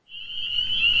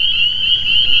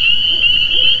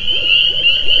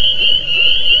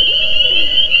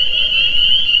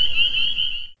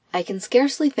can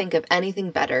scarcely think of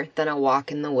anything better than a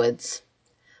walk in the woods.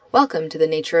 Welcome to the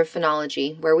Nature of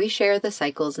Phenology, where we share the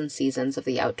cycles and seasons of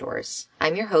the outdoors.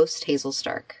 I'm your host, Hazel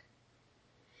Stark.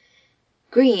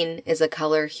 Green is a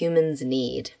color humans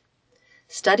need.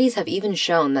 Studies have even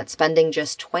shown that spending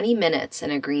just 20 minutes in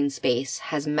a green space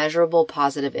has measurable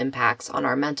positive impacts on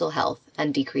our mental health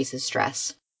and decreases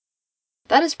stress.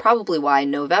 That is probably why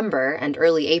November and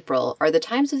early April are the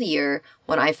times of the year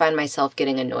when I find myself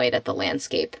getting annoyed at the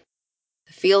landscape.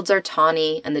 The fields are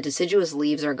tawny and the deciduous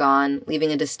leaves are gone,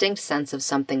 leaving a distinct sense of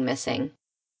something missing.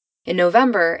 In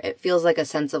November, it feels like a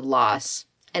sense of loss,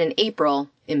 and in April,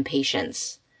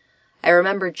 impatience. I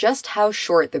remember just how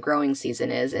short the growing season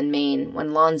is in Maine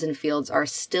when lawns and fields are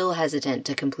still hesitant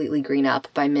to completely green up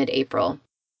by mid-April.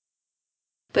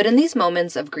 But in these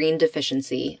moments of green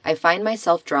deficiency, I find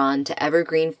myself drawn to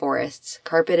evergreen forests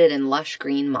carpeted in lush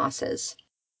green mosses.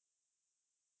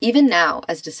 Even now,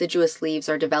 as deciduous leaves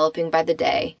are developing by the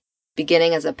day,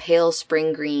 beginning as a pale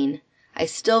spring green, I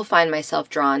still find myself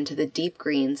drawn to the deep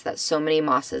greens that so many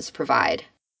mosses provide.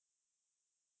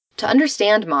 To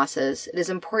understand mosses, it is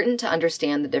important to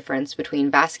understand the difference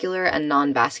between vascular and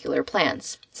non-vascular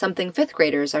plants, something fifth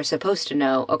graders are supposed to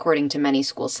know according to many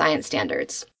school science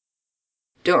standards.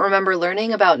 Don't remember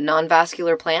learning about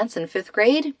non-vascular plants in fifth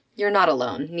grade? You're not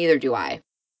alone, neither do I.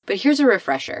 But here's a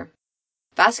refresher.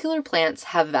 Vascular plants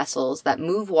have vessels that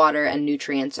move water and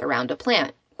nutrients around a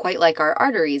plant, quite like our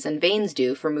arteries and veins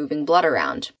do for moving blood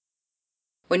around.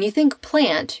 When you think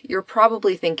plant, you're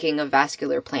probably thinking of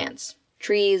vascular plants.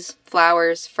 Trees,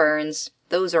 flowers, ferns,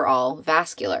 those are all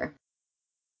vascular.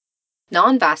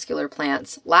 Non-vascular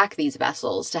plants lack these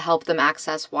vessels to help them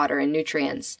access water and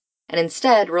nutrients, and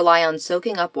instead rely on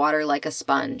soaking up water like a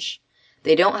sponge.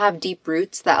 They don't have deep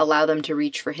roots that allow them to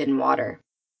reach for hidden water.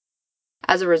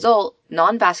 As a result,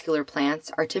 non-vascular plants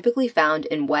are typically found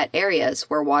in wet areas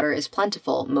where water is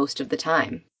plentiful most of the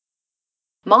time.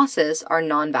 Mosses are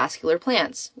non-vascular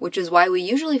plants, which is why we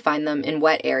usually find them in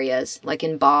wet areas like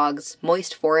in bogs,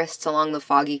 moist forests along the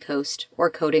foggy coast,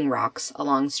 or coating rocks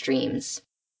along streams.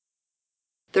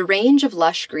 The range of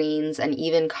lush greens and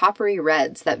even coppery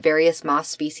reds that various moss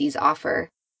species offer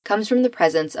comes from the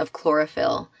presence of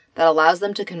chlorophyll that allows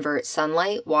them to convert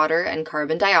sunlight, water, and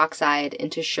carbon dioxide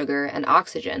into sugar and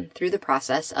oxygen through the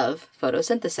process of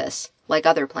photosynthesis, like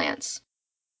other plants.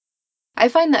 I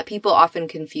find that people often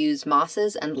confuse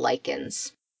mosses and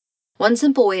lichens. One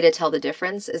simple way to tell the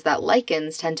difference is that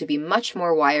lichens tend to be much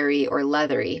more wiry or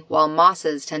leathery, while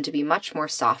mosses tend to be much more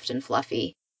soft and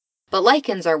fluffy. But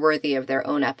lichens are worthy of their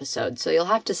own episode, so you'll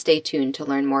have to stay tuned to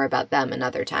learn more about them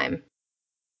another time.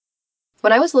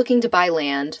 When I was looking to buy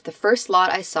land, the first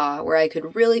lot I saw where I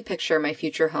could really picture my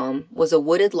future home was a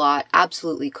wooded lot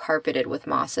absolutely carpeted with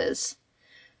mosses.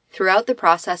 Throughout the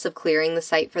process of clearing the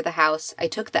site for the house, I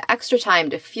took the extra time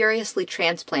to furiously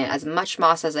transplant as much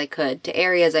moss as I could to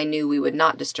areas I knew we would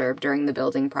not disturb during the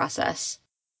building process.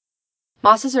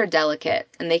 Mosses are delicate,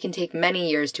 and they can take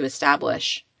many years to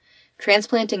establish.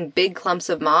 Transplanting big clumps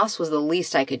of moss was the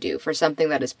least I could do for something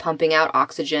that is pumping out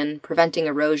oxygen, preventing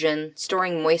erosion,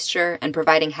 storing moisture, and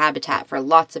providing habitat for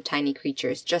lots of tiny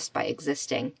creatures just by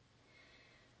existing.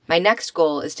 My next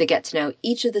goal is to get to know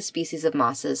each of the species of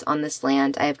mosses on this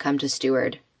land I have come to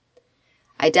steward.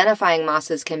 Identifying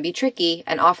mosses can be tricky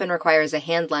and often requires a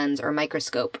hand lens or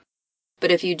microscope.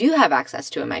 But if you do have access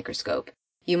to a microscope,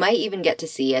 you might even get to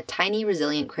see a tiny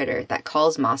resilient critter that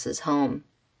calls mosses home.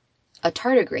 A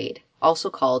tardigrade,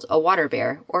 also called a water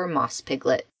bear or moss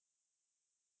piglet.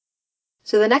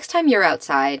 So the next time you're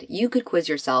outside, you could quiz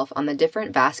yourself on the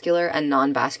different vascular and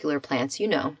non-vascular plants you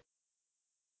know.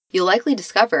 You'll likely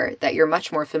discover that you're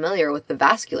much more familiar with the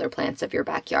vascular plants of your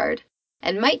backyard,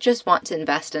 and might just want to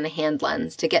invest in a hand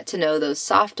lens to get to know those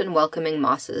soft and welcoming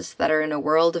mosses that are in a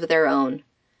world of their own.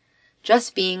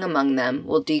 Just being among them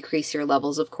will decrease your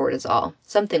levels of cortisol,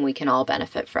 something we can all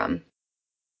benefit from.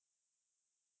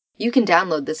 You can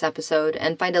download this episode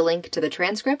and find a link to the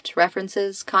transcript,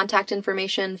 references, contact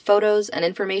information, photos, and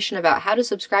information about how to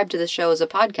subscribe to the show as a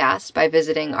podcast by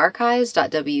visiting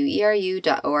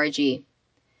archives.weru.org.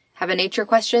 Have a nature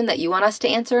question that you want us to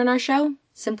answer in our show?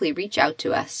 Simply reach out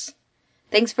to us.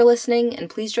 Thanks for listening, and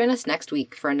please join us next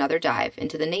week for another dive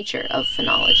into the nature of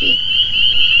phenology.